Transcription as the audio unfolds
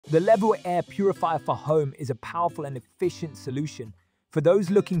The LEVOIT Air Purifier for home is a powerful and efficient solution for those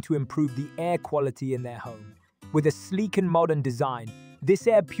looking to improve the air quality in their home. With a sleek and modern design, this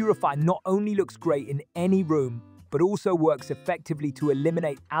air purifier not only looks great in any room, but also works effectively to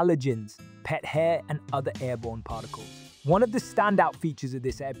eliminate allergens, pet hair, and other airborne particles. One of the standout features of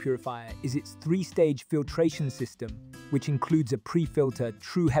this air purifier is its 3-stage filtration system, which includes a pre-filter,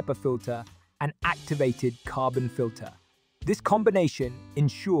 true HEPA filter, and activated carbon filter. This combination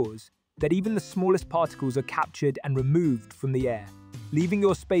ensures that even the smallest particles are captured and removed from the air, leaving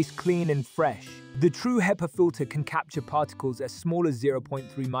your space clean and fresh. The true HEPA filter can capture particles as small as 0.3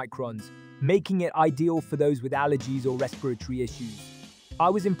 microns, making it ideal for those with allergies or respiratory issues.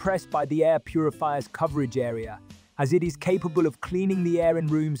 I was impressed by the air purifier's coverage area, as it is capable of cleaning the air in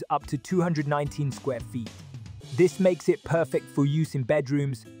rooms up to 219 square feet. This makes it perfect for use in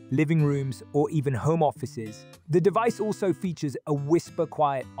bedrooms, living rooms, or even home offices. The device also features a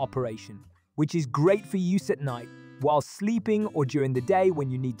whisper-quiet operation, which is great for use at night, while sleeping or during the day when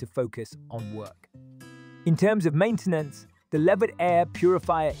you need to focus on work. In terms of maintenance, the LEVOIT Air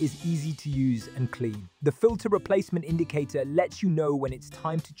Purifier is easy to use and clean. The filter replacement indicator lets you know when it's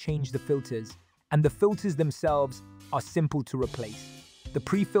time to change the filters, and the filters themselves are simple to replace. The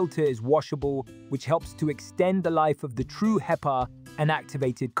pre-filter is washable, which helps to extend the life of the true HEPA and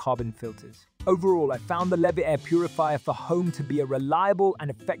activated carbon filters. Overall, I found the LEVOIT Air Purifier for home to be a reliable and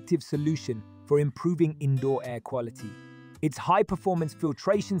effective solution for improving indoor air quality. Its high-performance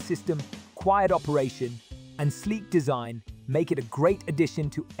filtration system, quiet operation, and sleek design make it a great addition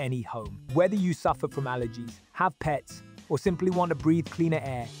to any home. Whether you suffer from allergies, have pets, or simply want to breathe cleaner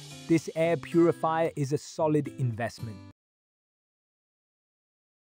air, this air purifier is a solid investment.